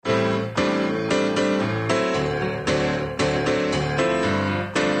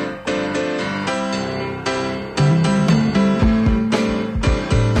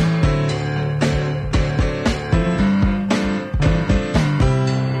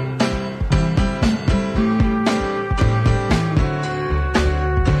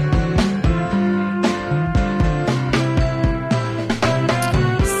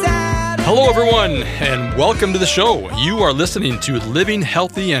everyone, and welcome to the show. You are listening to Living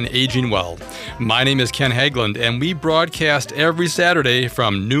Healthy and Aging Well. My name is Ken Haglund, and we broadcast every Saturday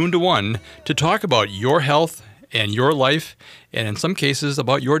from noon to 1 to talk about your health and your life, and in some cases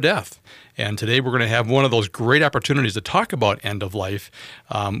about your death. And today we're going to have one of those great opportunities to talk about end of life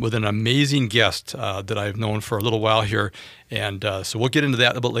with an amazing guest that I've known for a little while here. And so we'll get into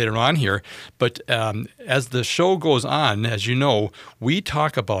that a little bit later on here. But as the show goes on, as you know, we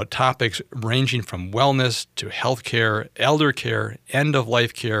talk about topics ranging from wellness to healthcare, elder care,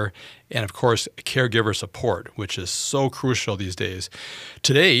 end-of-life care, and of course, caregiver support, which is so crucial these days.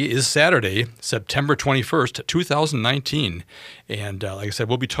 Today is Saturday, September 21st, 2019. And like I said,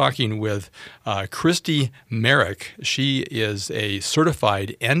 we'll be talking with Christy Marek. She is a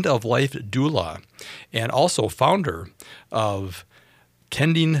certified end-of-life doula and also founder of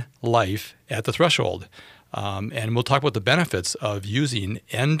Tending Life at the Threshold. And we'll talk about the benefits of using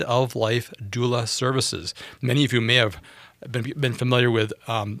end-of-life doula services. Many of you may have been familiar with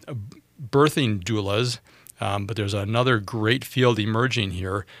birthing doulas, but there's another great field emerging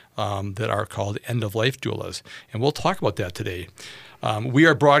here that are called end-of-life doulas. And we'll talk about that today. We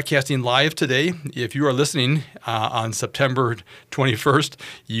are broadcasting live today. If you are listening on September 21st,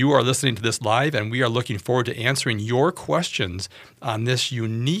 you are listening to this live, and we are looking forward to answering your questions on this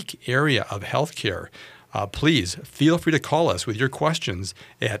unique area of healthcare. Please feel free to call us with your questions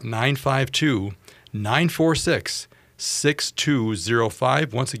at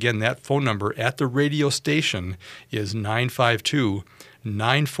 952-946-6205. Once again, that phone number at the radio station is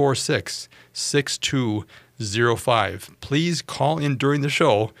 952-946-6205. Please call in during the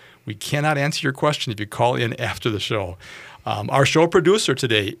show. We cannot answer your question if you call in after the show. Our show producer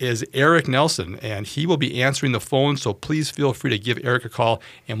today is Eric Nelson, and he will be answering the phone, so please feel free to give Eric a call,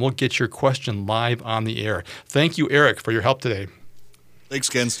 and we'll get your question live on the air. Thank you, Eric, for your help today. Thanks,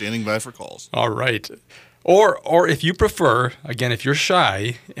 Ken. Standing by for calls. All right. Or if you prefer, again, if you're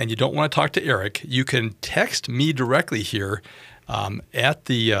shy and you don't want to talk to Eric, you can text me directly here at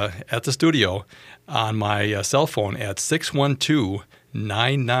the studio on my cell phone at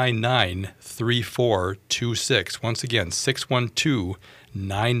 612-999-3426. Once again,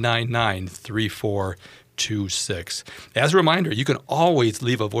 612-999-3426. As a reminder, you can always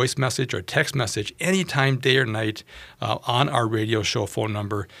leave a voice message or text message anytime, day or night, on our radio show phone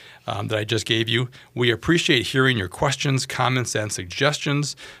number that I just gave you. We appreciate hearing your questions, comments, and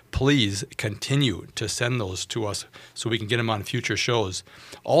suggestions. Please continue to send those to us so we can get them on future shows.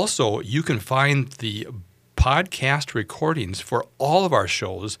 Also, you can find the podcast recordings for all of our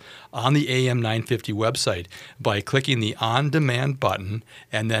shows on the AM 950 website by clicking the on-demand button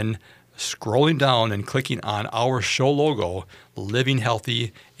and then scrolling down and clicking on our show logo, Living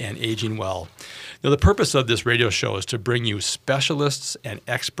Healthy and Aging Well. Now, the purpose of this radio show is to bring you specialists and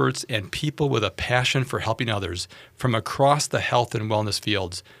experts and people with a passion for helping others from across the health and wellness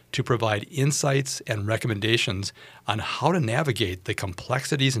fields to provide insights and recommendations on how to navigate the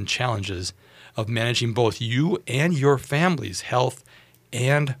complexities and challenges of managing both you and your family's health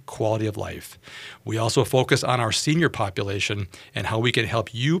and quality of life. We also focus on our senior population and how we can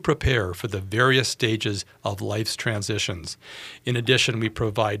help you prepare for the various stages of life's transitions. In addition, we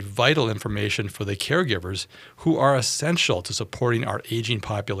provide vital information for the caregivers who are essential to supporting our aging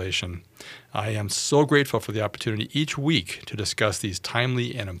population. I am so grateful for the opportunity each week to discuss these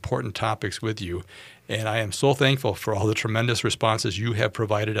timely and important topics with you, and I am so thankful for all the tremendous responses you have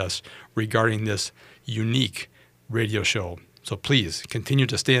provided us regarding this unique radio show. So please continue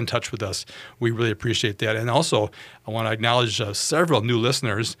to stay in touch with us. We really appreciate that. And also, I want to acknowledge several new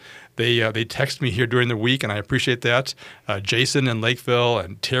listeners. They text me here during the week, and I appreciate that. Jason in Lakeville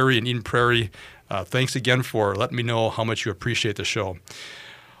and Terry in Eden Prairie, thanks again for letting me know how much you appreciate the show.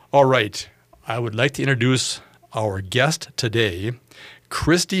 All right. I would like to introduce our guest today,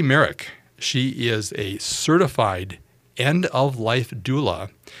 Christy Marek. She is a certified end-of-life doula,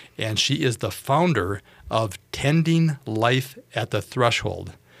 and she is the founder of Tending Life at the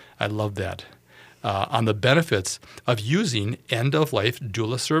Threshold. I love that. On the benefits of using end-of-life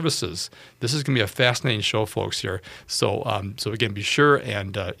doula services. This is going to be a fascinating show, folks, here. So again, be sure,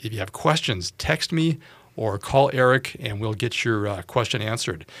 and if you have questions, text me or call Eric, and we'll get your question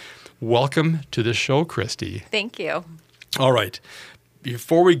answered. Welcome to the show, Christy. Thank you. All right.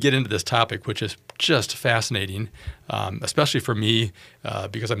 Before we get into this topic, which is just fascinating, especially for me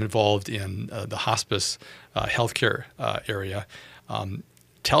because I'm involved in the hospice healthcare area,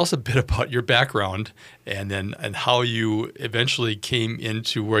 tell us a bit about your background and how you eventually came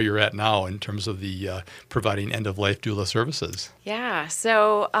into where you're at now in terms of the providing end-of-life doula services. Yeah.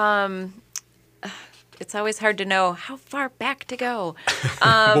 So it's always hard to know how far back to go.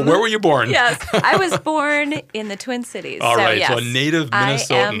 Well, where were you born? Yes, I was born in the Twin Cities. All so, right, yes, so a native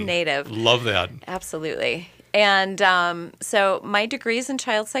Minnesotan. I am native. Love that. Absolutely. And so my degree is in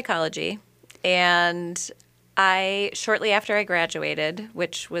child psychology, and shortly after I graduated,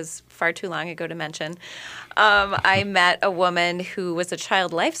 which was far too long ago to mention, I met a woman who was a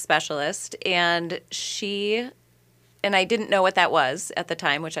child life specialist, and I didn't know what that was at the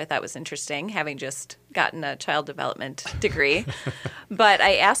time, which I thought was interesting, having just gotten a child development degree. But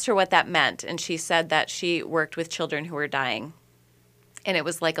I asked her what that meant, and she said that she worked with children who were dying. And it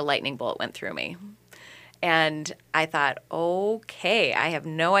was like a lightning bolt went through me. And I thought, okay, I have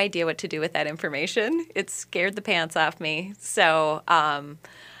no idea what to do with that information. It scared the pants off me. So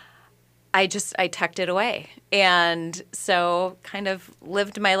I tucked it away. And so kind of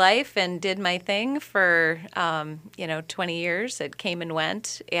lived my life and did my thing for, 20 years. It came and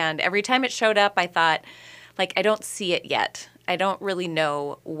went. And every time it showed up, I thought, like, I don't see it yet. I don't really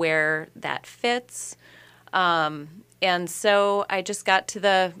know where that fits. And so I just got to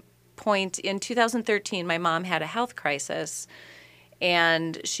the point in 2013, my mom had a health crisis,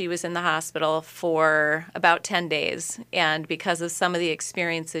 and she was in the hospital for about 10 days. And because of some of the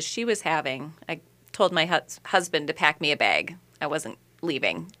experiences she was having, I told my husband to pack me a bag. I wasn't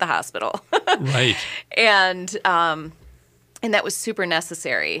leaving the hospital. Right. And that was super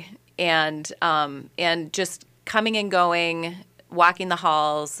necessary. And just coming and going, walking the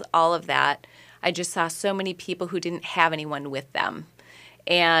halls, all of that, I just saw so many people who didn't have anyone with them.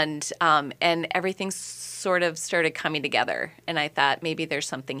 And everything sort of started coming together. And I thought, maybe there's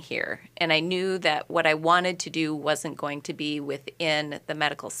something here. And I knew that what I wanted to do wasn't going to be within the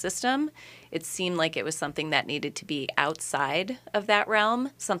medical system. It seemed like it was something that needed to be outside of that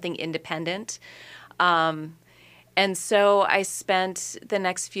realm, something independent. And so I spent the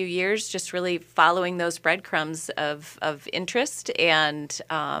next few years just really following those breadcrumbs of interest and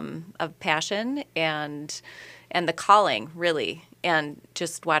of passion and the calling, really, and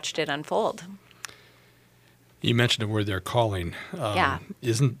just watched it unfold. You mentioned the word there, calling. Yeah.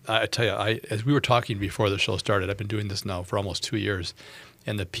 I tell you, as we were talking before the show started, I've been doing this now for almost 2 years,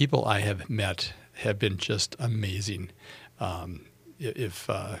 and the people I have met have been just amazing. If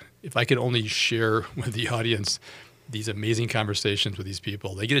I could only share with the audience these amazing conversations with these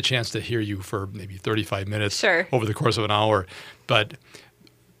people, they get a chance to hear you for maybe 35 minutes Sure. over the course of an hour. But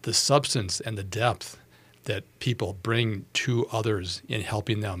the substance and the depth that people bring to others in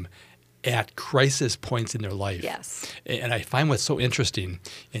helping them at crisis points in their life. Yes. And I find what's so interesting,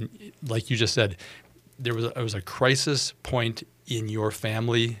 and like you just said, there was a crisis point in your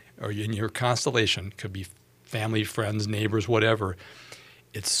family or in your constellation, could be family, friends, neighbors, whatever.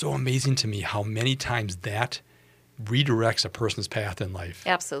 It's so amazing to me how many times that redirects a person's path in life.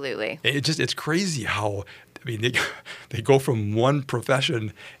 Absolutely. It's crazy how, I mean, they go from one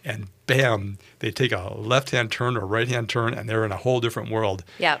profession and bam, they take a left-hand turn or right-hand turn and they're in a whole different world.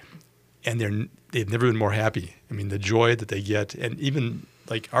 Yep. And they've never been more happy. I mean, the joy that they get, and even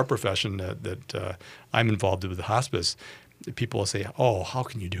like our profession that I'm involved with, the hospice, people will say, "Oh, how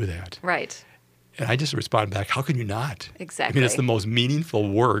can you do that?" Right. And I just respond back, "How can you not?" Exactly. I mean, it's the most meaningful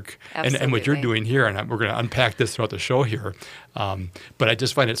work, and what you're doing here, and we're going to unpack this throughout the show here. But I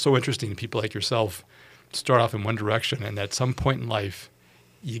just find it so interesting. People like yourself start off in one direction, and at some point in life,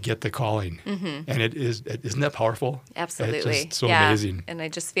 you get the calling, and isn't that powerful? Absolutely. It's just so amazing. And I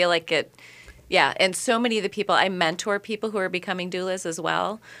just feel like it, and so many of the people, I mentor people who are becoming doulas as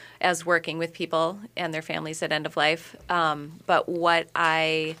well as working with people and their families at end of life. But what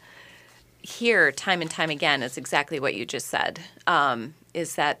I hear time and time again is exactly what you just said,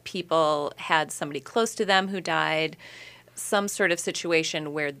 is that people had somebody close to them who died, some sort of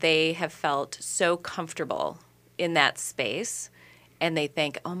situation where they have felt so comfortable in that space. And they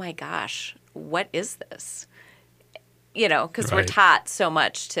think, oh my gosh, what is this? Because we're taught so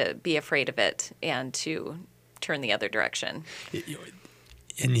much to be afraid of it and to turn the other direction.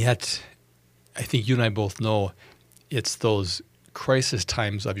 And yet, I think you and I both know it's those crisis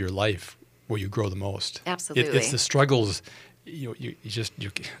times of your life where you grow the most. Absolutely. It's the struggles. You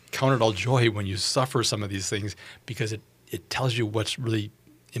count it all joy when you suffer some of these things because it tells you what's really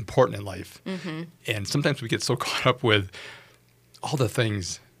important in life. Mm-hmm. And sometimes we get so caught up with all the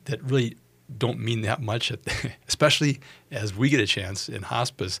things that really don't mean that much, especially as we get a chance in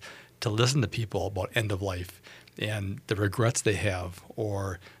hospice to listen to people about end of life and the regrets they have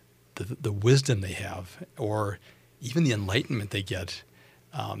or the wisdom they have or even the enlightenment they get.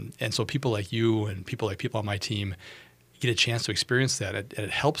 And so people like you and people on my team get a chance to experience that, and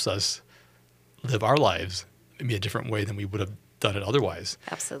it helps us live our lives maybe a different way than we would have done it otherwise.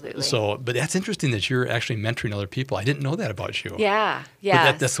 Absolutely. So, but that's interesting that you're actually mentoring other people. I didn't know that about you. Yeah.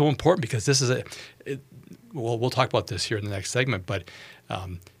 But that's so important because this is we'll talk about this here in the next segment, but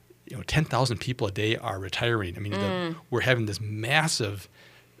 10,000 people a day are retiring. I mean, we're having this massive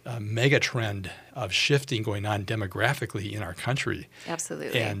mega trend of shifting going on demographically in our country.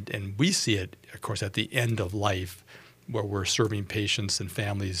 Absolutely. And we see it, of course, at the end of life, where we're serving patients and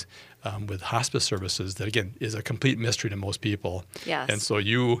families with hospice services that, again, is a complete mystery to most people. Yes. And so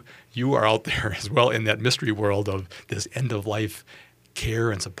you are out there as well in that mystery world of this end-of-life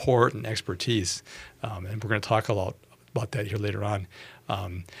care and support and expertise. And we're going to talk a lot about that here later on.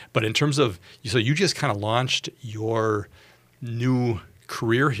 But in terms of, so you just kind of launched your new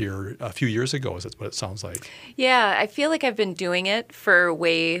career here a few years ago, is that what it sounds like? Yeah, I feel like I've been doing it for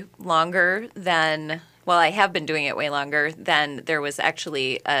way longer than, well, I have been doing it way longer than there was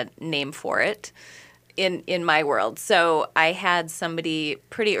actually a name for it in my world. So I had somebody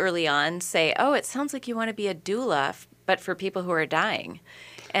pretty early on say, oh, it sounds like you want to be a doula, but for people who are dying.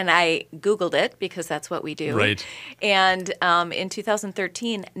 And I Googled it because that's what we do. Right. And in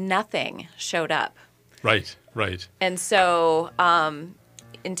 2013, nothing showed up. Right. And so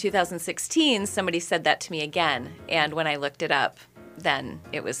in 2016, somebody said that to me again. And when I looked it up, then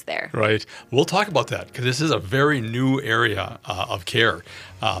it was there. Right. We'll talk about that because this is a very new area of care.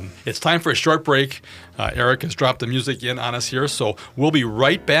 It's time for a short break. Eric has dropped the music in on us here, so we'll be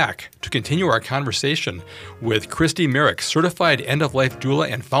right back to continue our conversation with Christy Marek, certified end-of-life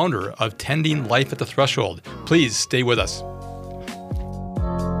doula and founder of Tending Life at the Threshold. Please stay with us.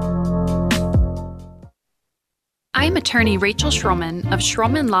 I'm attorney Rachel Schroman of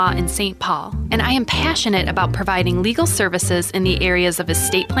Schroman Law in St. Paul, and I am passionate about providing legal services in the areas of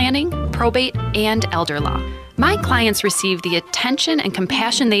estate planning, probate, and elder law. My clients receive the attention and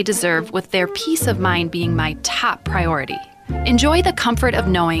compassion they deserve, with their peace of mind being my top priority. Enjoy the comfort of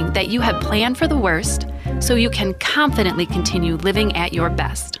knowing that you have planned for the worst so you can confidently continue living at your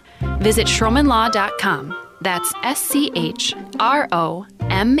best. Visit schromanlaw.com. That's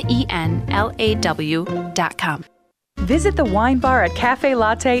SCHROMENLAW.com. Visit the wine bar at Cafe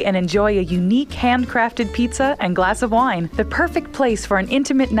Latte and enjoy a unique handcrafted pizza and glass of wine. The perfect place for an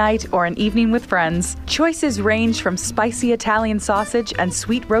intimate night or an evening with friends. Choices range from spicy Italian sausage and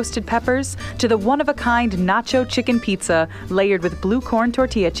sweet roasted peppers to the one-of-a-kind nacho chicken pizza layered with blue corn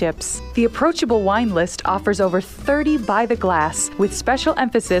tortilla chips. The approachable wine list offers over 30 by the glass with special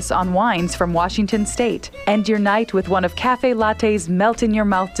emphasis on wines from Washington State. End your night with one of Cafe Latte's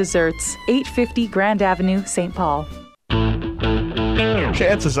melt-in-your-mouth desserts. 850 Grand Avenue, St. Paul.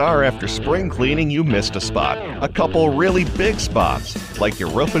 Chances are after spring cleaning you missed a spot. A couple really big spots, like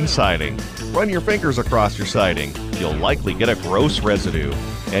your roof and siding. Run your fingers across your siding. You'll likely get a gross residue.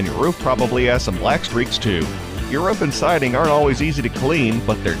 And your roof probably has some black streaks too. Your roof and siding aren't always easy to clean,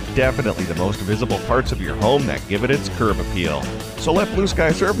 but they're definitely the most visible parts of your home that give it its curb appeal. So let Blue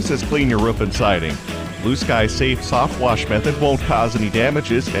Sky Services clean your roof and siding. Blue Sky's safe soft wash method won't cause any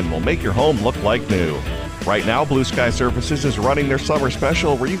damages and will make your home look like new. Right now, Blue Sky Services is running their summer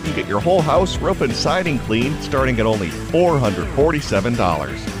special where you can get your whole house, roof, and siding cleaned starting at only $447.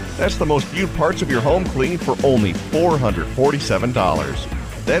 That's the most viewed parts of your home cleaned for only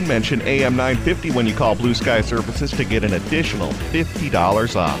 $447. Then mention AM 950 when you call Blue Sky Services to get an additional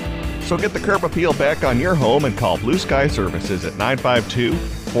 $50 off. So get the curb appeal back on your home and call Blue Sky Services at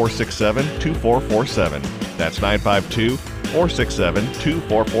 952-467-2447. That's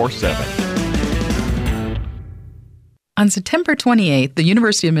 952-467-2447. On September 28th, the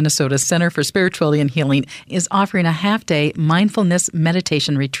University of Minnesota Center for Spirituality and Healing is offering a half-day mindfulness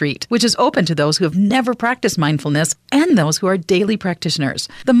meditation retreat, which is open to those who have never practiced mindfulness and those who are daily practitioners.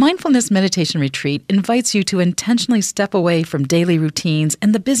 The Mindfulness Meditation Retreat invites you to intentionally step away from daily routines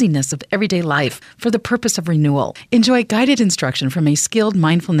and the busyness of everyday life for the purpose of renewal. Enjoy guided instruction from a skilled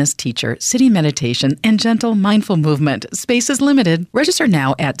mindfulness teacher, sitting meditation, and gentle mindful movement. Space is limited. Register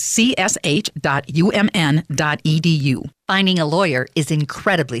now at csh.umn.edu. Finding a lawyer is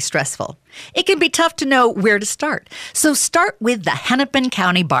incredibly stressful. It can be tough to know where to start. So start with the Hennepin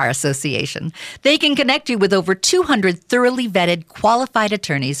County Bar Association. They can connect you with over 200 thoroughly vetted, qualified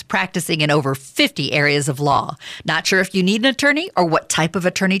attorneys practicing in over 50 areas of law. Not sure if you need an attorney or what type of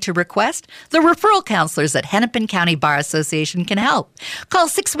attorney to request? The referral counselors at Hennepin County Bar Association can help. Call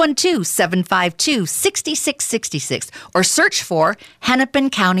 612-752-6666 or search for Hennepin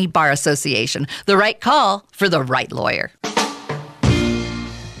County Bar Association. The right call for the right lawyer.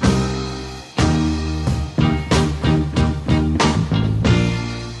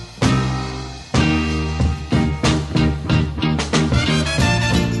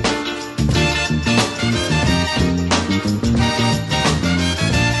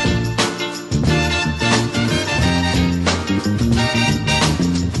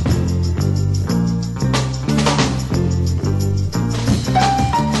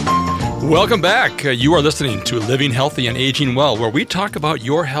 Welcome back. You are listening to Living Healthy and Aging Well, where we talk about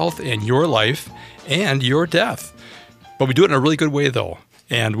your health and your life and your death. But we do it in a really good way, though.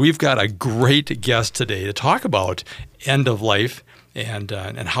 And we've got a great guest today to talk about end of life and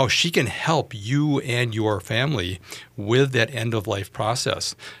how she can help you and your family with that end of life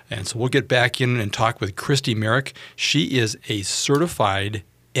process. And so we'll get back in and talk with Christy Marek. She is a certified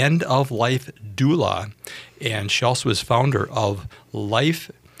end-of-life doula, and she also is founder of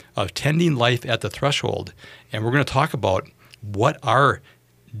Tending Life at the Threshold. And we're going to talk about what are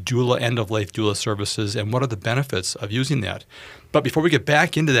end-of-life doula services and what are the benefits of using that. But before we get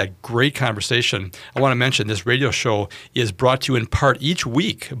back into that great conversation, I want to mention this radio show is brought to you in part each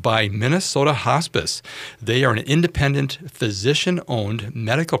week by Minnesota Hospice. They are an independent, physician-owned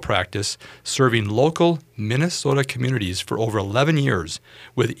medical practice serving local Minnesota communities for over 11 years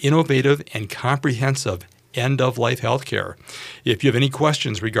with innovative and comprehensive end-of-life health care. If you have any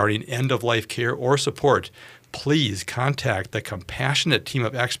questions regarding end-of-life care or support, please contact the compassionate team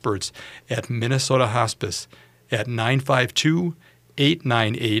of experts at Minnesota Hospice at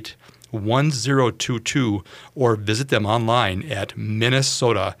 952-898-1022 or visit them online at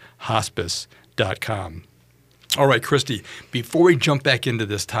minnesotahospice.com. All right, Christy, before we jump back into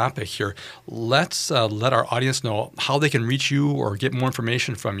this topic here, let's let our audience know how they can reach you or get more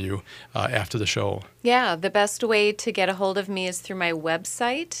information from you after the show. Yeah, the best way to get a hold of me is through my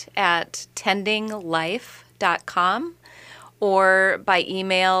website at tendinglife.com or by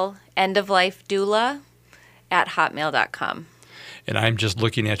email endoflifedoula@hotmail.com. And I'm just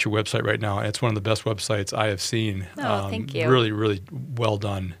looking at your website right now. It's one of the best websites I have seen. Oh, thank you. Really, really well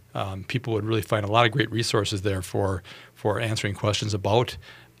done. People would really find a lot of great resources there for answering questions about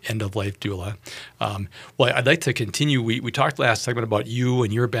end-of-life doula. Well, I'd like to continue. We talked last segment about you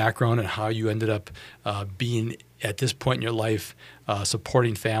and your background and how you ended up being at this point in your life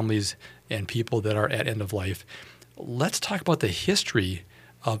supporting families and people that are at end of life. Let's talk about the history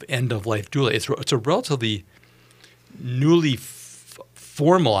of end-of-life doula. It's a relatively newly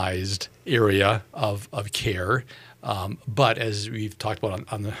formalized area of care, but as we've talked about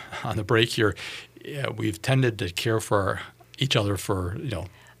on the break here, we've tended to care for each other for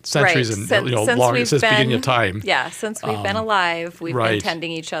centuries and long since the beginning of time. Yeah, since we've been alive, we've right. been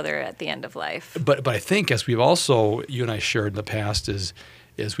tending each other at the end of life. But I think as we've also you and I shared in the past is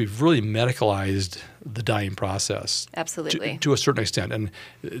we've really medicalized the dying process. Absolutely. To a certain extent, and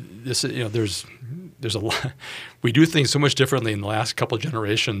this there's a lot. We do things so much differently in the last couple of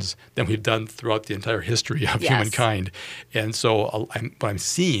generations than we've done throughout the entire history of humankind. And so what I'm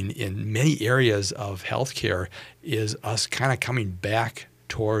seeing in many areas of healthcare is us kind of coming back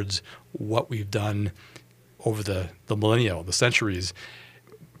towards what we've done over the millennia, the centuries.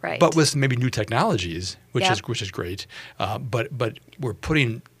 Right. But with maybe new technologies, which is great. But we're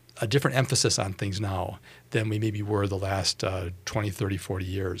putting a different emphasis on things now than we maybe were the last 20, 30, 40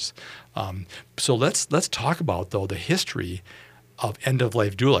 years. So let's talk about, though, the history of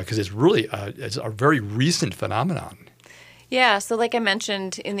end-of-life doula, because it's really it's a very recent phenomenon. Yeah, so like I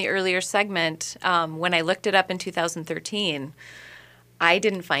mentioned in the earlier segment, when I looked it up in 2013, I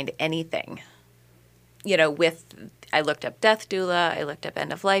didn't find anything. I looked up death doula, I looked up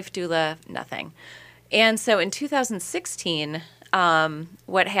end-of-life doula, nothing. And so in 2016,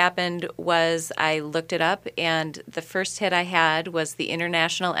 what happened was I looked it up, and the first hit I had was the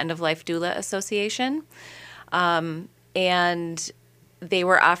International End-of-Life Doula Association. And they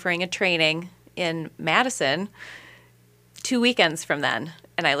were offering a training in Madison 2 weekends from then.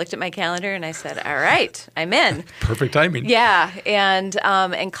 And I looked at my calendar and I said, all right, I'm in. Perfect timing. Yeah, and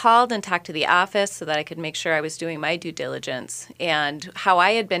called and talked to the office so that I could make sure I was doing my due diligence. And how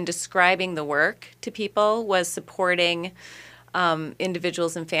I had been describing the work to people was supporting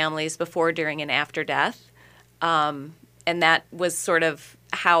individuals and families before, during, and after death. And that was sort of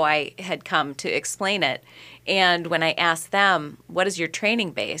how I had come to explain it. And when I asked them, what is your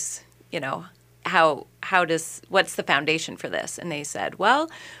training base? What's the foundation for this? And they said,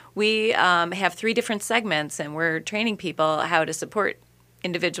 well, we have 3 different segments, and we're training people how to support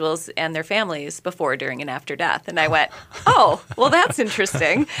individuals and their families before, during, and after death. And I went, oh, well, that's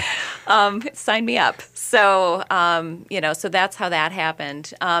interesting. Sign me up. So, so that's how that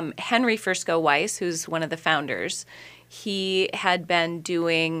happened. Henry Fusco Weiss, who's one of the founders, he had been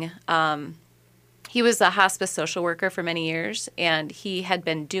doing, he was a hospice social worker for many years, and he had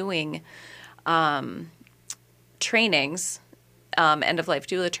been doing trainings, end-of-life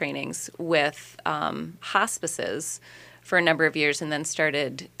doula trainings with hospices for a number of years, and then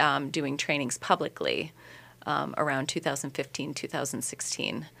started doing trainings publicly around 2015,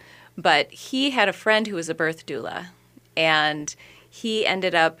 2016. But he had a friend who was a birth doula, and he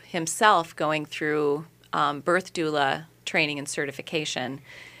ended up himself going through birth doula training and certification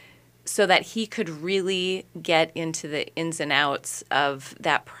so that he could really get into the ins and outs of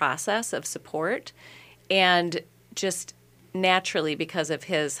that process of support. And just naturally, because of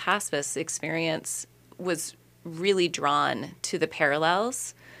his hospice experience, was really drawn to the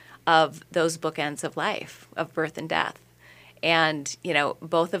parallels of those bookends of life, of birth and death. And,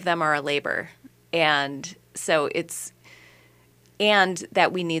 both of them are a labor. And so and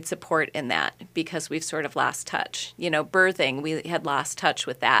that we need support in that because we've sort of lost touch. Birthing, we had lost touch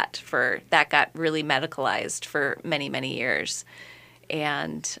with that got really medicalized for many, many years.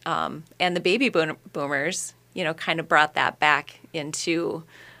 And the baby boomers, kind of brought that back into,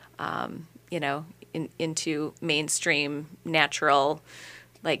 into mainstream natural,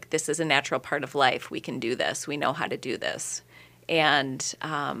 like this is a natural part of life. We can do this. We know how to do this. And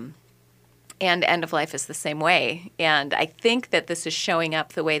end of life is the same way. And I think that this is showing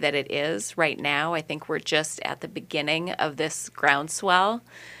up the way that it is right now. I think we're just at the beginning of this groundswell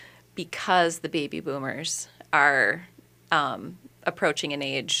because the baby boomers are approaching an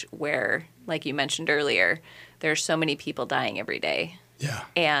age where, like you mentioned earlier, there are so many people dying every day. Yeah.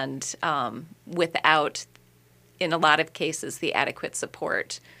 And without, in a lot of cases, the adequate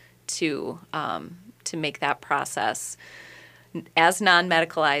support to make that process as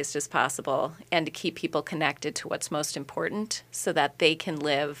non-medicalized as possible and to keep people connected to what's most important so that they can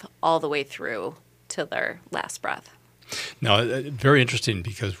live all the way through to their last breath. Now, very interesting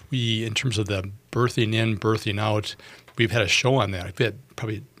because we, in terms of the birthing in, birthing out, we've had a show on that. We've had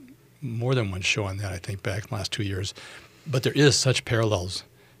probably more than one show on that, I think, back in the last 2 years. But there is such parallels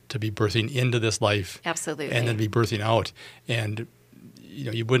to be birthing into this life. Absolutely. And then be birthing out. And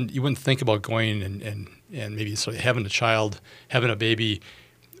you wouldn't think about going and maybe sort of having a child, having a baby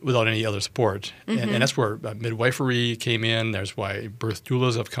without any other support. Mm-hmm. And that's where midwifery came in. There's why birth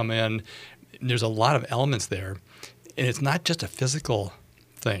doulas have come in. There's a lot of elements there. And it's not just a physical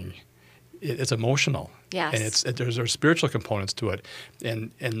thing. It's emotional. Yes. And there's spiritual components to it.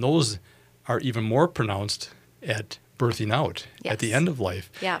 And those are even more pronounced at birthing out, yes. at the end of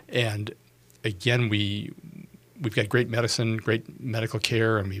life. Yeah. And again, we've got great medicine, great medical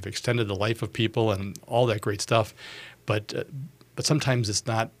care, and we've extended the life of people and all that great stuff. But sometimes it's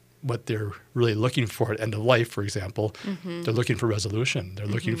not what they're really looking for at end of life, for example. Mm-hmm. They're looking for resolution. They're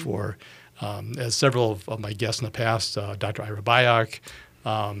looking for, as several of my guests in the past, Dr. Ira Byock,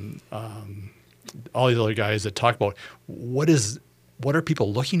 all these other guys that talk about what are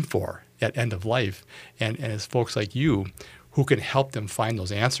people looking for at end of life, and as folks like you who can help them find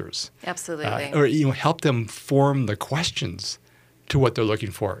those answers. Absolutely. Or help them form the questions to what they're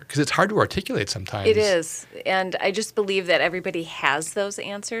looking for. Because it's hard to articulate sometimes. It is. And I just believe that everybody has those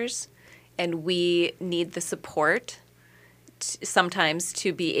answers, and we need the support sometimes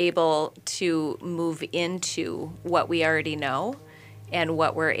to be able to move into what we already know and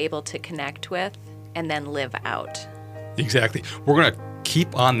what we're able to connect with and then live out. Exactly. We're going to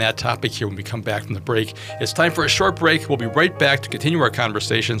keep on that topic here when we come back from the break. It's time for a short break. We'll be right back to continue our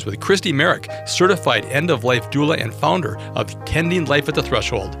conversations with Christy Marek, certified end-of-life doula and founder of Tending Life at the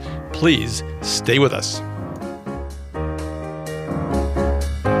Threshold. Please stay with us.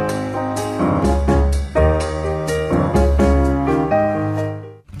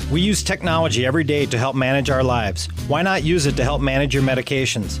 We use technology every day to help manage our lives. Why not use it to help manage your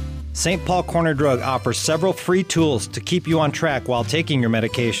medications? St. Paul Corner Drug offers several free tools to keep you on track while taking your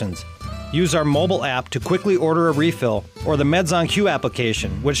medications. Use our mobile app to quickly order a refill, or the Meds on Q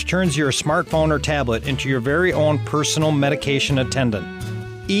application, which turns your smartphone or tablet into your very own personal medication attendant.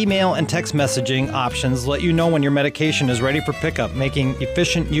 Email and text messaging options let you know when your medication is ready for pickup, making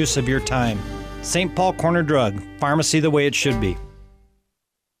efficient use of your time. St. Paul Corner Drug, pharmacy the way it should be.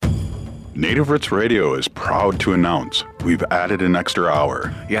 Native Roots Radio is proud to announce we've added an extra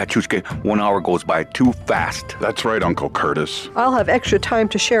hour. Yeah, Chushke, 1 hour goes by too fast. That's right, Uncle Curtis. I'll have extra time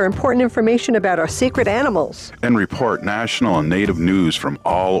to share important information about our secret animals. And report national and native news from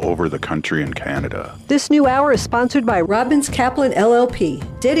all over the country and Canada. This new hour is sponsored by Robbins Kaplan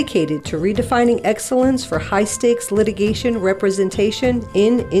LLP, dedicated to redefining excellence for high-stakes litigation representation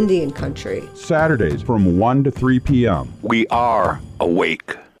in Indian country. Saturdays from 1 to 3 p.m. We are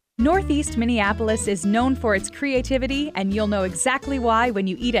awake. Northeast Minneapolis is known for its creativity, and you'll know exactly why when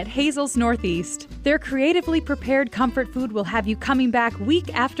you eat at Hazel's Northeast. Their creatively prepared comfort food will have you coming back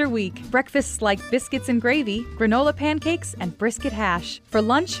week after week. Breakfasts like biscuits and gravy, granola pancakes, and brisket hash. For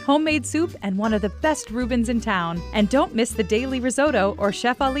lunch, homemade soup and one of the best Reubens in town. And don't miss the daily risotto or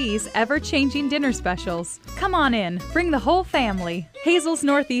Chef Ali's ever-changing dinner specials. Come on in, bring the whole family. Hazel's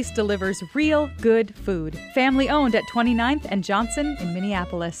Northeast delivers real good food. Family owned at 29th and Johnson in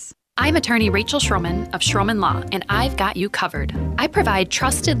Minneapolis. I'm attorney Rachel Schroman of Schroman Law, and I've got you covered. I provide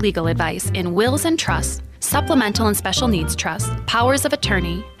trusted legal advice in wills and trusts, supplemental and special needs trusts, powers of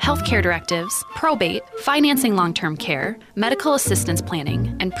attorney, healthcare directives, probate, financing long-term care, medical assistance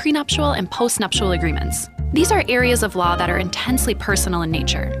planning, and prenuptial and postnuptial agreements. These are areas of law that are intensely personal in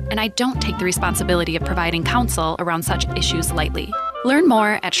nature, and I don't take the responsibility of providing counsel around such issues lightly. Learn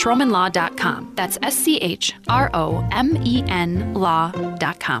more at schromenlaw.com. That's SCHROMEN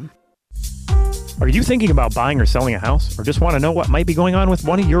law.com. Are you thinking about buying or selling a house, or just want to know what might be going on with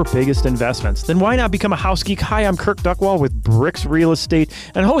one of your biggest investments? Then why not become a house geek? Hi, I'm Kirk Duckwall with Bricks Real Estate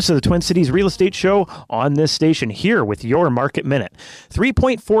and host of the Twin Cities Real Estate Show on this station here with your Market Minute.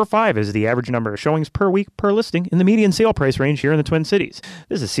 3.45 is the average number of showings per week per listing in the median sale price range here in the Twin Cities.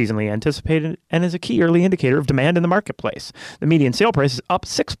 This is seasonally anticipated and is a key early indicator of demand in the marketplace. The median sale price is up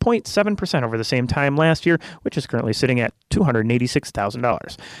 6.7% over the same time last year, which is currently sitting at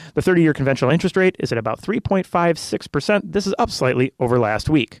 $286,000. The 30-year conventional interest rate is at about 3.56%. This is up slightly over last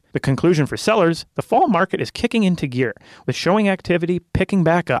week. The conclusion for sellers, the fall market is kicking into gear, with showing activity picking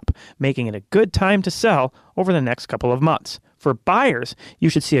back up, making it a good time to sell over the next couple of months. For buyers, you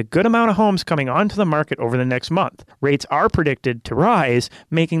should see a good amount of homes coming onto the market over the next month. Rates are predicted to rise,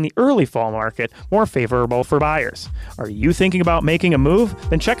 making the early fall market more favorable for buyers. Are you thinking about making a move?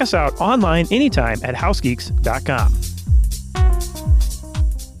 Then check us out online anytime at housegeeks.com.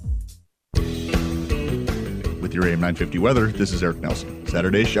 With your AM 950 weather, this is Eric Nelson.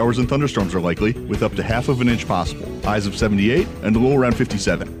 Saturday, showers and thunderstorms are likely, with up to half of an inch possible. Highs of 78 and a low around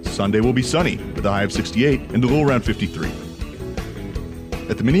 57. Sunday will be sunny, with a high of 68 and a low around 53.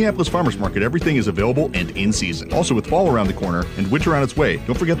 At the Minneapolis Farmers Market, everything is available and in season. Also, with fall around the corner and winter on its way,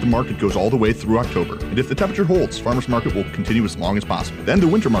 don't forget the market goes all the way through October. And if the temperature holds, Farmers Market will continue as long as possible. Then the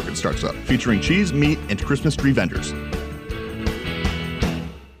winter market starts up, featuring cheese, meat, and Christmas tree vendors.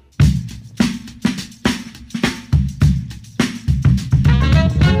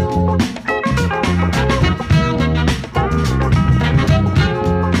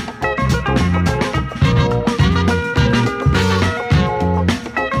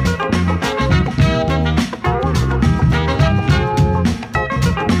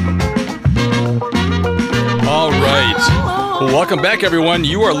 Welcome back, everyone.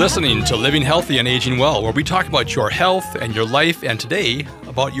 You are listening to Living Healthy and Aging Well, where we talk about your health and your life, and today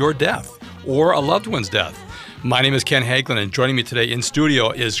about your death or a loved one's death. My name is Ken Hagelin, and joining me today in studio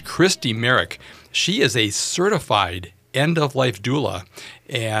is Christy Marek. She is a certified End-of-life Doula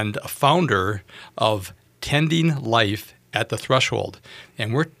and founder of Tending Life at the Threshold.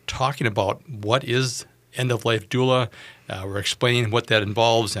 And we're talking about what is End-of-life Doula. We're explaining what that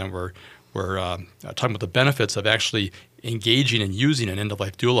involves, and we're talking about the benefits of actually engaging and using an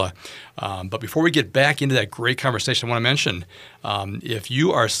end-of-life doula. But before we get back into that great conversation, I want to mention, if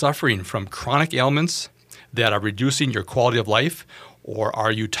you are suffering from chronic ailments that are reducing your quality of life, or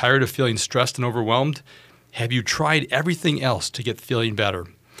are you tired of feeling stressed and overwhelmed, have you tried everything else to get feeling better?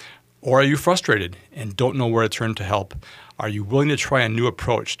 Or are you frustrated and don't know where to turn to help? Are you willing to try a new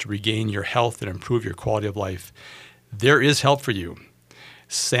approach to regain your health and improve your quality of life? There is help for you.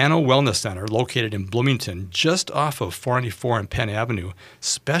 Sano Wellness Center, located in Bloomington, just off of 494 and Penn Avenue,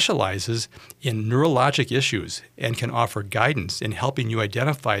 specializes in neurologic issues and can offer guidance in helping you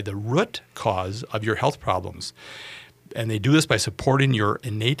identify the root cause of your health problems. And they do this by supporting your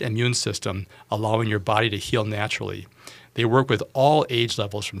innate immune system, allowing your body to heal naturally. They work with all age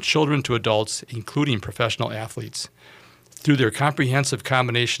levels, from children to adults, including professional athletes. Through their comprehensive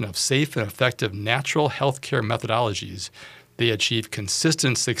combination of safe and effective natural healthcare methodologies, they achieve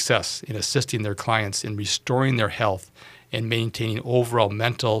consistent success in assisting their clients in restoring their health and maintaining overall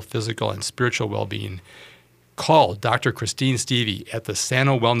mental, physical, and spiritual well-being. Call Dr. Christine Stevie at the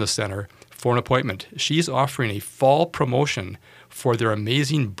Sano Wellness Center for an appointment. She's offering a fall promotion for their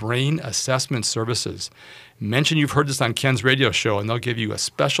amazing brain assessment services. Mention you've heard this on Ken's radio show, and they'll give you a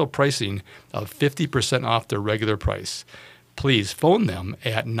special pricing of 50% off their regular price. Please phone them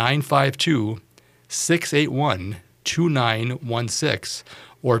at 952-681-2916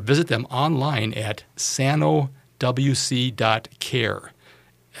 or visit them online at sanowc.care.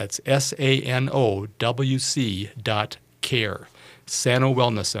 That's SANOWC.care. Sano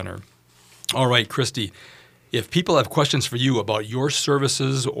Wellness Center. All right, Christy, if people have questions for you about your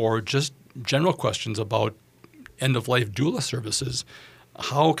services or just general questions about end-of-life doula services,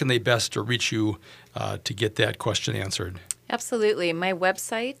 how can they best reach you to get that question answered? Absolutely. My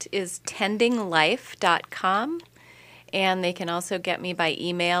website is tendinglife.com, and they can also get me by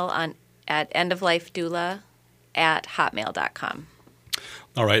email at endoflifedoula@hotmail.com.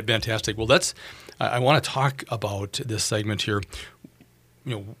 All right, fantastic. Well, I want to talk about this segment here.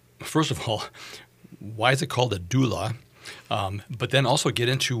 First of all, why is it called a doula? But then also get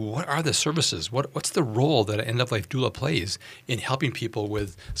into what are the services? What's the role that an end-of-life doula plays in helping people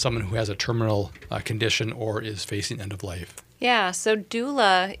with someone who has a terminal condition or is facing end of life? Yeah, so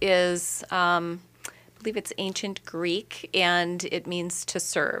doula is, I believe it's ancient Greek, and it means to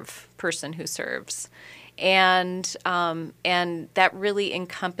serve, person who serves. And that really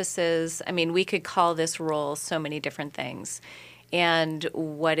encompasses, we could call this role so many different things. And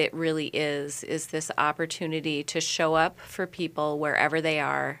what it really is this opportunity to show up for people wherever they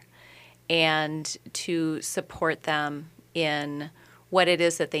are and to support them in what it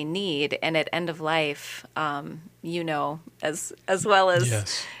is that they need. And at end of life, as well as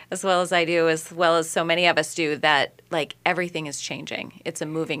Yes. as well as I do, as well as so many of us do, that like everything is changing. It's a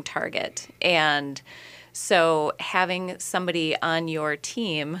moving target. And so having somebody on your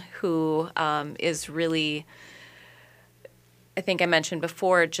team who is really, I think I mentioned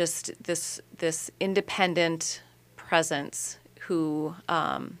before, just this independent presence who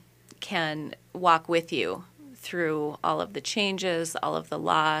can walk with you through all of the changes, all of the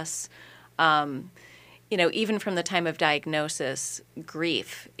loss. Even from the time of diagnosis,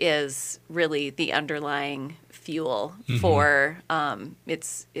 grief is really the underlying fuel for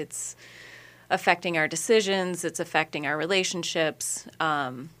it's affecting our decisions, it's affecting our relationships,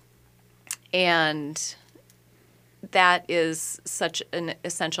 and that is such an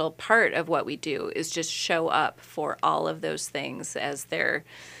essential part of what we do, is just show up for all of those things as they're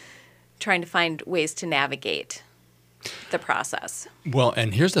trying to find ways to navigate the process. Well,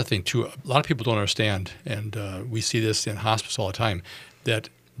 and here's the thing, too. A lot of people don't understand, and we see this in hospice all the time, that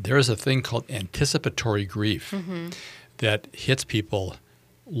there is a thing called anticipatory grief that hits people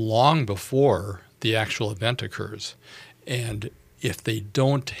long before the actual event occurs. And if they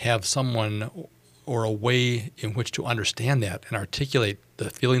don't have someone or a way in which to understand that and articulate the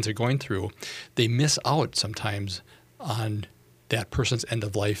feelings they're going through, they miss out sometimes on that person's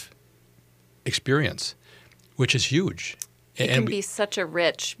end-of-life experience, which is huge. It can be such a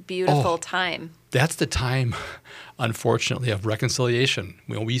rich, beautiful time. That's the time, unfortunately, of reconciliation.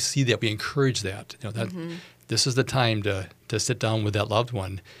 When we see that, we encourage that. This is the time to sit down with that loved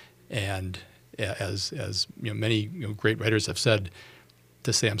one, and as many great writers have said,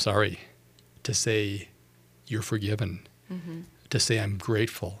 to say I'm sorry, to say you're forgiven, to say I'm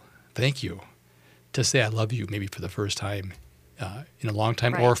grateful, thank you, to say I love you maybe for the first time in a long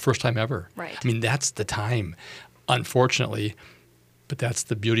time or first time ever. Right. That's the time, unfortunately, but that's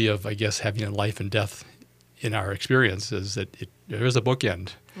the beauty of, I guess, having a life and death in our experience, is that there is a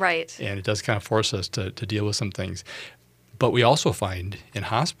bookend. Right. And it does kind of force us to deal with some things. But we also find in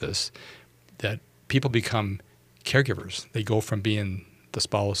hospice that people become caregivers. They go from being the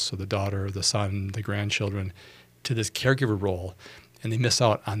spouse or the daughter or the son, the grandchildren, to this caregiver role, and they miss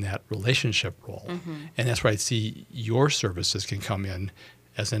out on that relationship role. And that's where I see your services can come in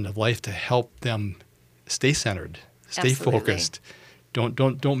as end of life to help them stay centered, stay focused.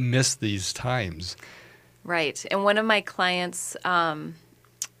 Don't miss these times. Right. And one of my clients,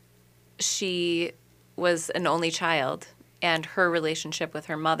 she was an only child, and her relationship with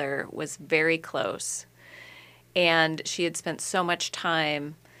her mother was very close. And she had spent so much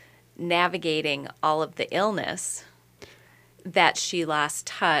time navigating all of the illness that she lost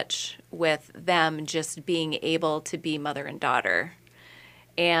touch with them just being able to be mother and daughter.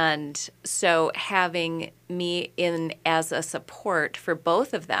 And so having me in as a support for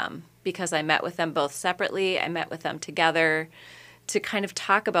both of them, because I met with them both separately, I met with them together to kind of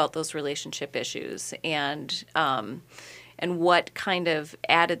talk about those relationship issues and what kind of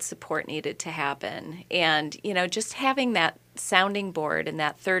added support needed to happen. And, just having that sounding board and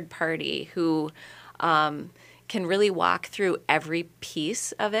that third party who can really walk through every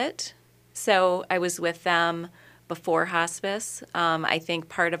piece of it. So I was with them before hospice. I think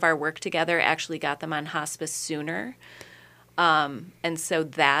part of our work together actually got them on hospice sooner. And so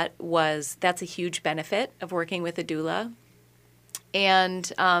that's a huge benefit of working with a doula. And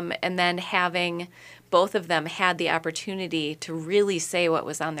then having both of them had the opportunity to really say what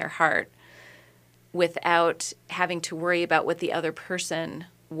was on their heart without having to worry about what the other person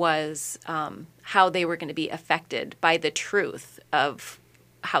was how they were going to be affected by the truth of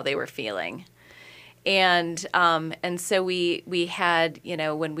how they were feeling. And so we had,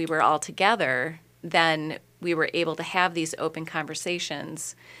 when we were all together, then we were able to have these open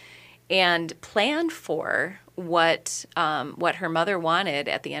conversations and plan for what her mother wanted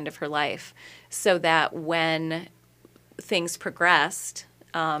at the end of her life, so that when things progressed,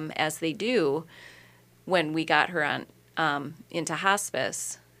 as they do, when we got her on into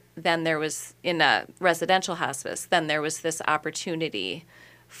hospice, then there was, in a residential hospice, then there was this opportunity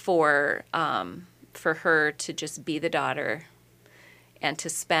for her to just be the daughter and to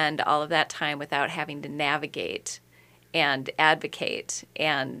spend all of that time without having to navigate and advocate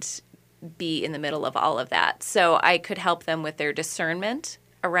and be in the middle of all of that. So I could help them with their discernment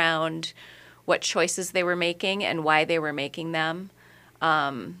around what choices they were making and why they were making them.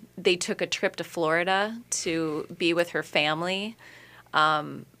 They took a trip to Florida to be with her family,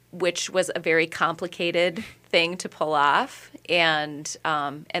 which was a very complicated thing to pull off, and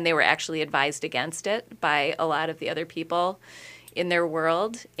they were actually advised against it by a lot of the other people in their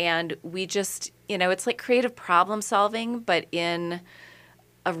world. And we just, it's like creative problem solving, but in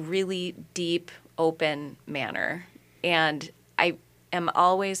a really deep, open manner. And I am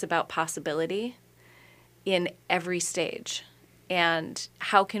always about possibility in every stage. And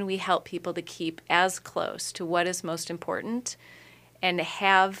how can we help people to keep as close to what is most important and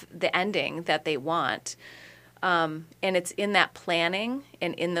have the ending that they want? And it's in that planning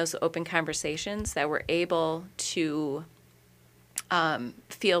and in those open conversations that we're able to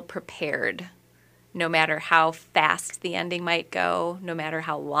feel prepared, no matter how fast the ending might go, no matter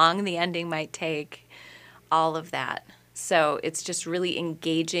how long the ending might take, all of that. So it's just really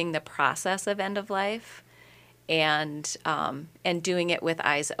engaging the process of end of life and doing it with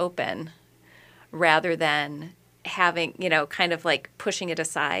eyes open, rather than having, kind of like pushing it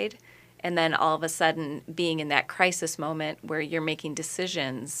aside and then all of a sudden being in that crisis moment where you're making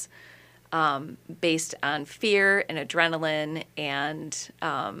decisions based on fear and adrenaline and,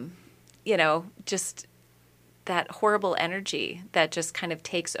 just that horrible energy that just kind of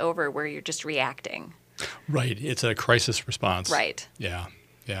takes over, where you're just reacting. Right. It's a crisis response. Right. Yeah.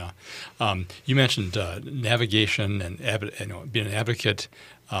 Yeah. You mentioned navigation and being an advocate,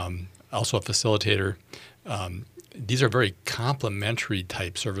 also a facilitator. These are very complementary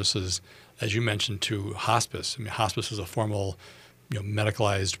type services, as you mentioned, to hospice. I mean, hospice is a formal,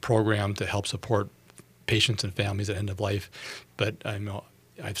 medicalized program to help support patients and families at end of life. But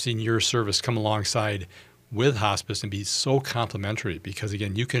I've seen your service come alongside with hospice and be so complementary, because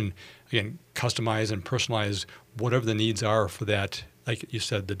again, you can customize and personalize whatever the needs are for that, like you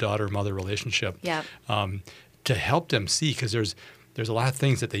said, the daughter-mother relationship. Yeah. To help them see, because there's a lot of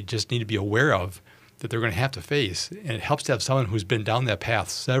things that they just need to be aware of that they're going to have to face, and it helps to have someone who's been down that path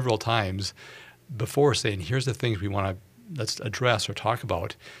several times before, saying, here's the things we want to let's address or talk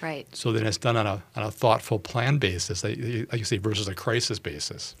about. Right. So then it's done on a thoughtful plan basis, like you say, versus a crisis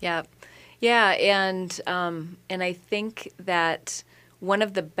basis. Yeah. Yeah, and I think that one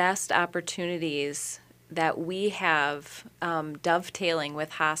of the best opportunities that we have dovetailing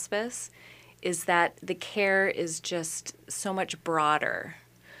with hospice is that the care is just so much broader.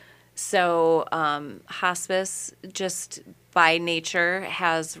 So hospice, just by nature,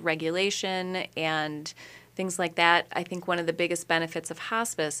 has regulation and things like that. I think one of the biggest benefits of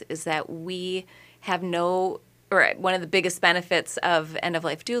hospice is that we have one of the biggest benefits of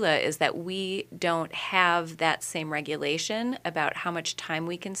End-of-life Doula is that we don't have that same regulation about how much time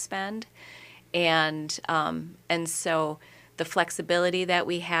we can spend. And so the flexibility that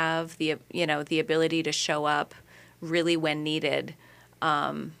we have, the ability to show up really when needed,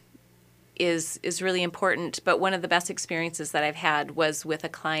 is really important. But one of the best experiences that I've had was with a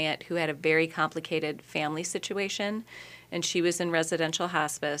client who had a very complicated family situation, and she was in residential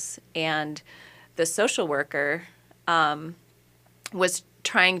hospice, and the social worker was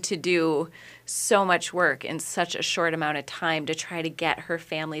trying to do so much work in such a short amount of time to try to get her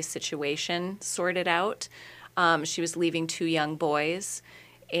family's situation sorted out. She was leaving 2 young boys,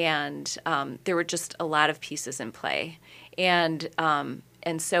 and there were just a lot of pieces in play. And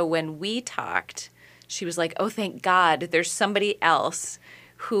so when we talked, she was like, oh, thank God, there's somebody else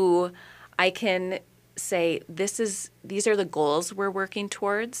who I can say, these are the goals we're working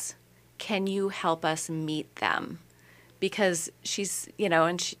towards. Can you help us meet them? Because she's,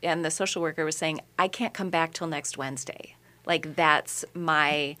 and the social worker was saying, I can't come back till next Wednesday. Like, that's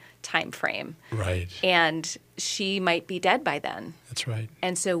my time frame. Right. And she might be dead by then. That's right.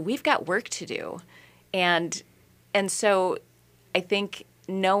 And so we've got work to do. And so I think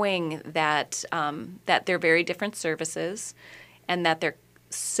knowing that that they're very different services, and that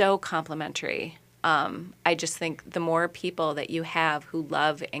so complimentary. I just think the more people that you have who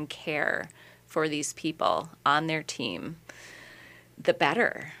love and care for these people on their team, the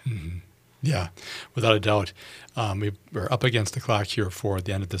better. Mm-hmm. Yeah, without a doubt. We're up against the clock here for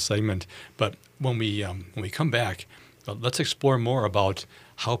the end of this segment, but when we come back, let's explore more about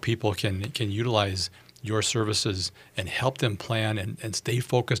how people can utilize your services and help them plan and stay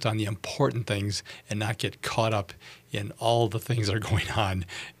focused on the important things and not get caught up in all the things that are going on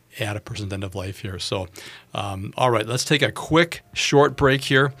at a person's end of life here. So, all right, let's take a quick, short break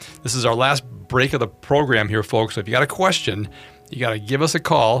here. This is our last break of the program here, folks. So if you got a question, you got to give us a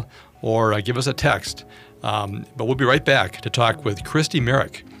call or give us a text. But we'll be right back to talk with Christy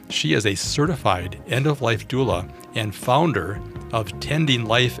Marek. She is a certified end-of-life doula and founder of Tending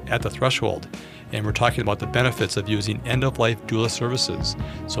Life at the Threshold. And we're talking about the benefits of using end-of-life doula services.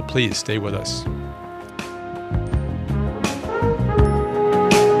 So please stay with us.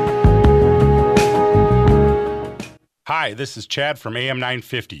 Hi, this is Chad from AM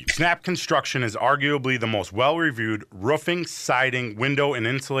 950. Snap Construction is arguably the most well-reviewed roofing, siding, window, and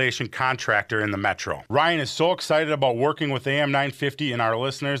insulation contractor in the metro. Ryan is so excited about working with AM 950 and our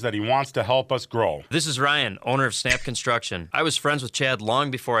listeners that he wants to help us grow. This is Ryan, owner of Snap Construction. I was friends with Chad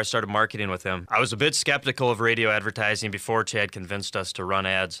long before I started marketing with him. I was a bit skeptical of radio advertising before Chad convinced us to run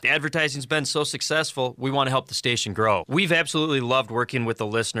ads. The advertising's been so successful, we want to help the station grow. We've absolutely loved working with the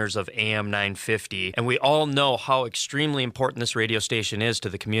listeners of AM 950, and we all know how extremely important this radio station is to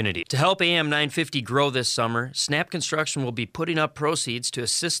the community. To help AM 950 grow this summer, Snap Construction will be putting up proceeds to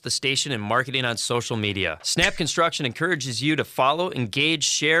assist the station in marketing on social media. Snap Construction encourages you to follow, engage,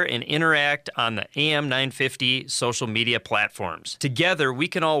 share, and interact on the AM 950 social media platforms. Together, we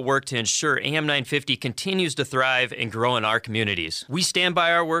can all work to ensure AM 950 continues to thrive and grow in our communities. We stand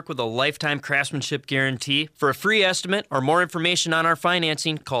by our work with a lifetime craftsmanship guarantee. For a free estimate or more information on our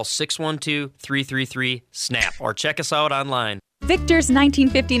financing, call 612-333-SNAP or check us out online. Victor's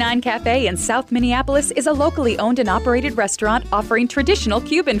 1959 Cafe in South Minneapolis is a locally owned and operated restaurant offering traditional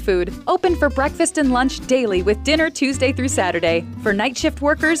Cuban food. Open for breakfast and lunch daily with dinner Tuesday through Saturday. For night shift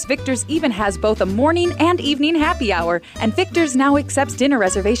workers, Victor's even has both a morning and evening happy hour, and Victor's now accepts dinner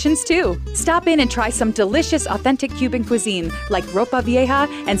reservations too. Stop in and try some delicious authentic Cuban cuisine like ropa vieja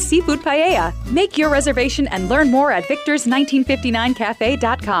and seafood paella. Make your reservation and learn more at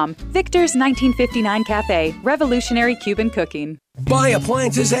victors1959cafe.com. Victor's 1959 Cafe, revolutionary Cuban cooking. Buy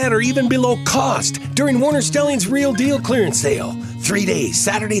appliances at or even below cost during Warner Stellian's Real Deal Clearance Sale. 3 days,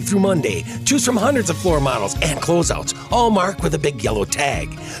 Saturday through Monday. Choose from hundreds of floor models and closeouts, all marked with a big yellow tag.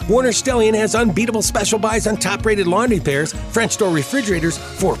 Warner Stellian has unbeatable special buys on top-rated laundry pairs, French door refrigerators,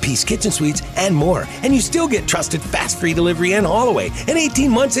 4-piece kitchen suites, and more. And you still get trusted fast free delivery and haul away and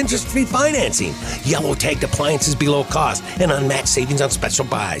 18 months interest-free financing. Yellow tagged appliances below cost and unmatched savings on special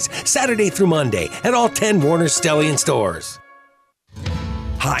buys. Saturday through Monday at all 10 Warner Stellian stores.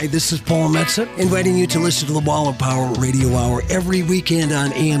 Hi, this is Paul Metza, inviting you to listen to the Wallow Power Radio Hour every weekend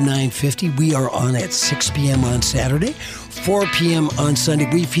on AM 950. We are on at 6 p.m. on Saturday, 4 p.m. on Sunday.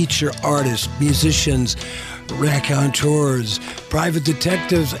 We feature artists, musicians, raconteurs, private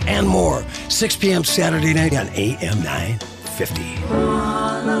detectives, and more. 6 p.m. Saturday night on AM 950.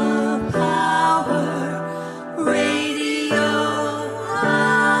 Wallow Power Radio Hour.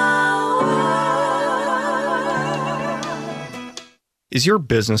 Is your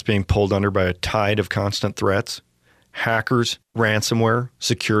business being pulled under by a tide of constant threats? Hackers, ransomware,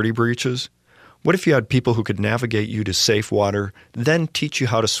 security breaches? What if you had people who could navigate you to safe water, then teach you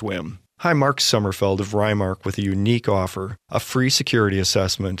how to swim? Hi, Mark Sommerfeld of Rymark with a unique offer, a free security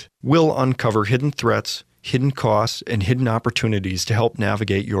assessment. We'll uncover hidden threats, hidden costs, and hidden opportunities to help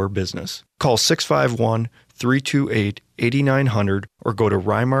navigate your business. Call 651-328-8900 or go to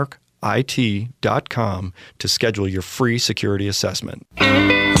rymarkit.com to schedule your free security assessment.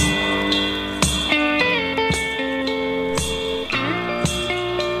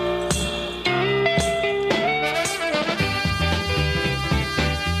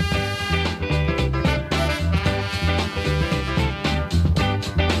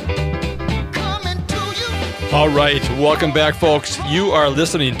 All right, welcome back, folks. You are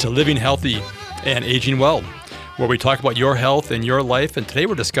listening to Living Healthy and Aging Well, where we talk about your health and your life. And today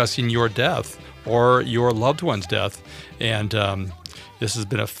we're discussing your death or your loved one's death. And this has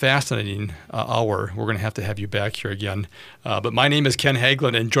been a fascinating hour. We're going to have you back here again. But my name is Ken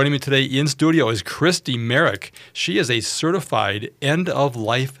Hagelin, and joining me today in studio is Christy Marek. She is a certified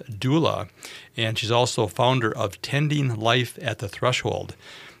end-of-life doula, and she's also founder of Tending Life at the Threshold.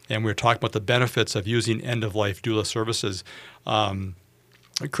 And we're talking about the benefits of using end-of-life doula services.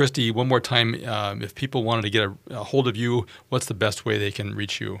 Christy, one more time, if people wanted to get a hold of you, what's the best way they can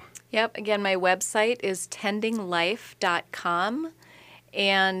reach you? Yep. Again, my website is tendinglife.com,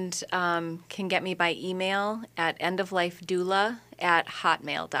 and can get me by email at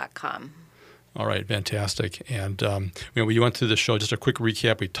endoflifedoula@hotmail.com. All right, fantastic. And we went through the show, just a quick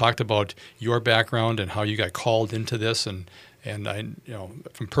recap. We talked about your background and how you got called into this, and I,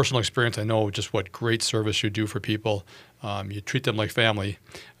 from personal experience, I know just what great service you do for people. You treat them like family.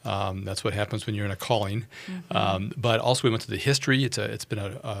 That's what happens when you're in a calling. But also, we went through the history. It's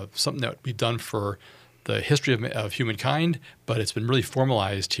been something that we've done for the history of humankind, but it's been really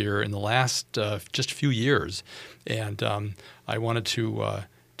formalized here in the last just few years. And I wanted to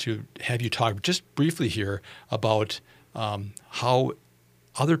have you talk just briefly here about how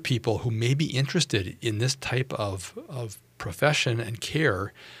other people who may be interested in this type of profession and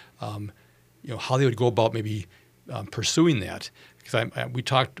care, how they would go about maybe pursuing that. Because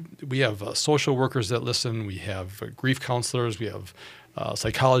we have social workers that listen, we have grief counselors, we have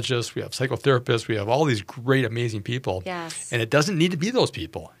psychologists, we have psychotherapists, we have all these great, amazing people. Yes. And it doesn't need to be those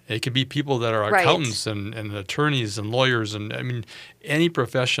people. It could be people that are accountants and attorneys and lawyers, and I mean, any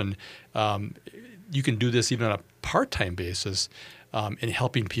profession. You can do this even on a part-time basis in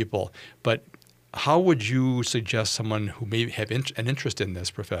helping people. But how would you suggest someone who may have an interest in this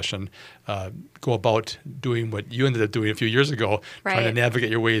profession go about doing what you ended up doing a few years ago, trying to navigate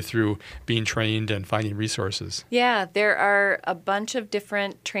your way through being trained and finding resources? Yeah, there are a bunch of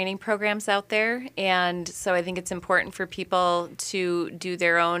different training programs out there, and so I think it's important for people to do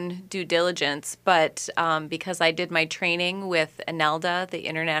their own due diligence. But because I did my training with INELDA, the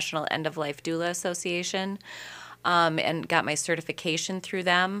International End-of-Life Doula Association, and got my certification through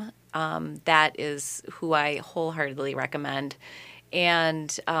them, that is who I wholeheartedly recommend. And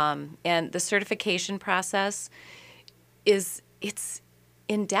the certification process it's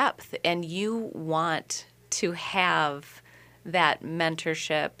in depth, and you want to have that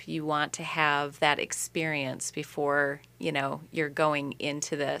mentorship, you want to have that experience before you're going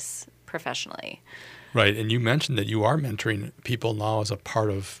into this professionally. Right, and you mentioned that you are mentoring people now as a part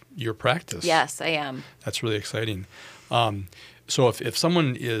of your practice. Yes, I am. That's really exciting. So if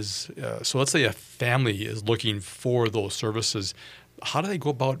someone is, so let's say a family is looking for those services, how do they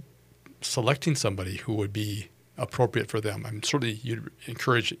go about selecting somebody who would be appropriate for them? I mean, certainly you'd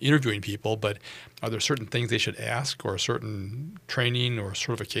encourage interviewing people, but are there certain things they should ask, or certain training or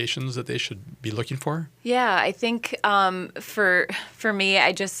certifications that they should be looking for? Yeah, I think for me,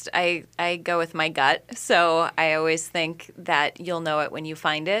 I go with my gut. So I always think that you'll know it when you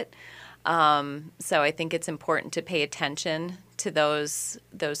find it. So I think it's important to pay attention to those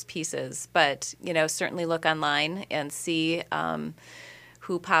pieces. But certainly look online and see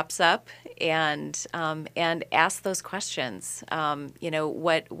who pops up, and ask those questions.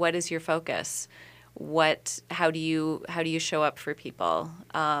 What is your focus? How do you show up for people?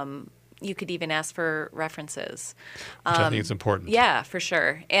 You could even ask for references. Which I think is important. Yeah, for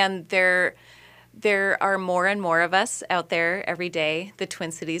sure. And there are more and more of us out there every day. The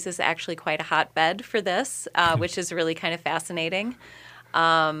Twin Cities is actually quite a hotbed for this, which is really kind of fascinating.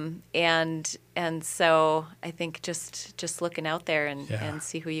 And so I think just looking out there and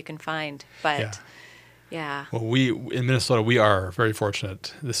see who you can find. But yeah. Well, in Minnesota, we are very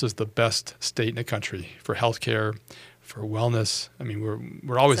fortunate. This is the best state in the country for healthcare, for wellness. I mean,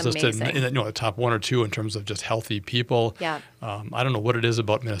 we're always listed in the top one or two in terms of just healthy people. Yeah. I don't know what it is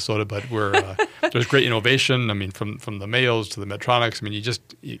about Minnesota, but there's great innovation. I mean, from the Mayos to the Medtronics. I mean,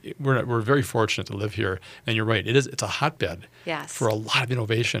 we're very fortunate to live here. And you're right, it's a hotbed for a lot of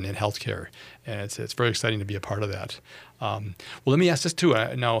innovation in healthcare, and it's very exciting to be a part of that. Well, let me ask this too.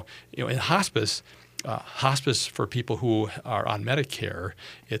 Now, in hospice. Hospice for people who are on Medicare,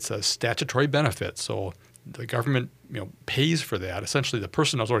 it's a statutory benefit. So the government, pays for that. Essentially, the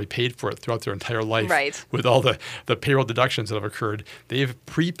person has already paid for it throughout their entire life with all the payroll deductions that have occurred. They've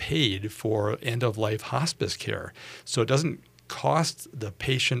prepaid for end-of-life hospice care. So it doesn't cost the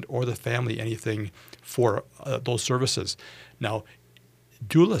patient or the family anything for those services. Now,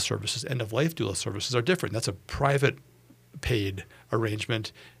 doula services, end-of-life doula services are different. That's a private paid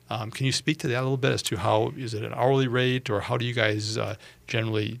arrangement. Can you speak to that a little bit as to how, is it an hourly rate, or how do you guys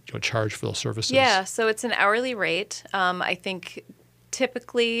generally charge for those services? Yeah, so it's an hourly rate. I think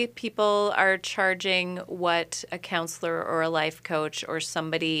typically people are charging what a counselor or a life coach or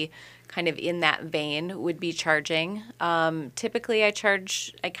somebody kind of in that vein would be charging. Typically I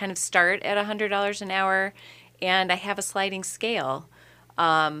kind of start at $100 an hour, and I have a sliding scale.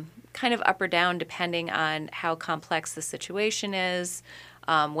 Kind of up or down depending on how complex the situation is,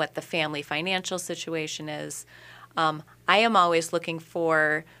 what the family financial situation is. I am always looking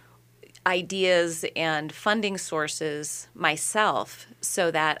for ideas and funding sources myself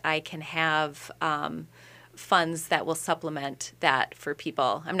so that I can have funds that will supplement that for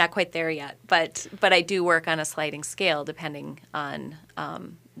people. I'm not quite there yet, but I do work on a sliding scale depending on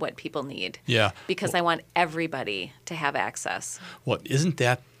what people need. Yeah. Because I want everybody to have access. Well, isn't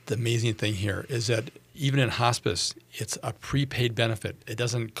that the amazing thing here is that even in hospice, it's a prepaid benefit. It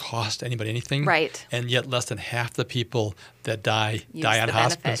doesn't cost anybody anything. Right. And yet less than half the people that die Use on the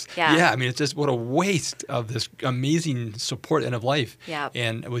hospice. benefit. Yeah. I mean, it's just what a waste of this amazing support end of life. Yeah.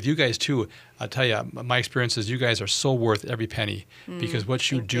 And with you guys too, I'll tell you, my experience is you guys are so worth every penny because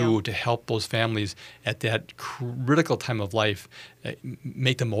what you do to help those families at that critical time of life,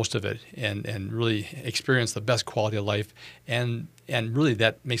 make the most of it and really experience the best quality of life. And really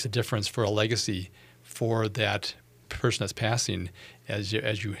that makes a difference for a legacy for that person that's passing as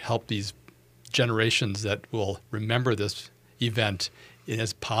you help these generations that will remember this event in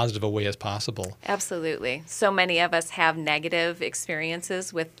as positive a way as possible. Absolutely. So many of us have negative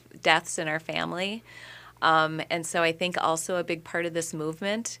experiences with deaths in our family. And so I think also a big part of this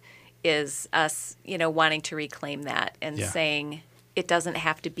movement is us, wanting to reclaim that and saying it doesn't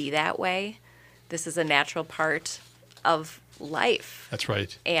have to be that way. This is a natural part of life. That's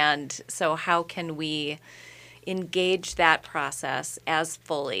right. And so how can we engage that process as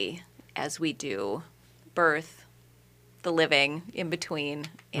fully as we do birth, the living in between,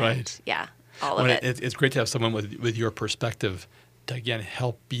 and right. all of it. It's great to have someone with your perspective to, again,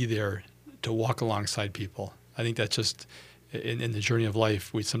 help be there to walk alongside people. I think that's just, in the journey of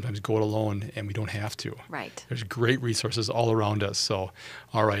life, we sometimes go it alone and we don't have to. Right. There's great resources all around us. So,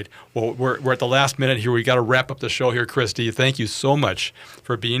 all right. Well, we're at the last minute here. We got to wrap up the show here, Christy. Thank you so much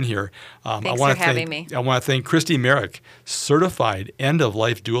for being here. Thanks for having me. I want to thank Christy Marek, certified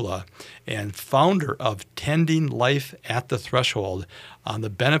End-of-life Doula and founder of Tending Life at the Threshold, on the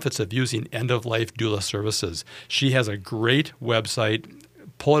benefits of using end-of-life doula services. She has a great website.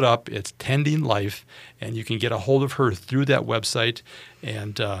 Pull it up. It's Tending Life, and you can get a hold of her through that website.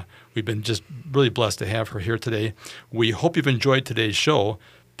 And we've been just really blessed to have her here today. We hope you've enjoyed today's show.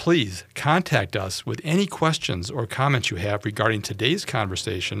 Please contact us with any questions or comments you have regarding today's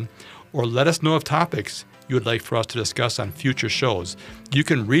conversation, or let us know of topics you would like for us to discuss on future shows. You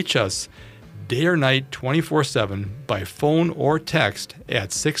can reach us day or night, 24/7, by phone or text at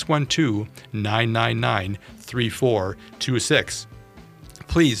 612-999-3426.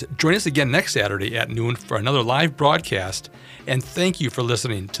 Please join us again next Saturday at noon for another live broadcast. And thank you for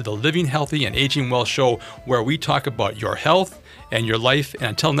listening to the Living Healthy and Aging Well show, where we talk about your health and your life. And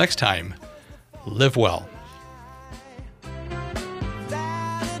until next time, live well.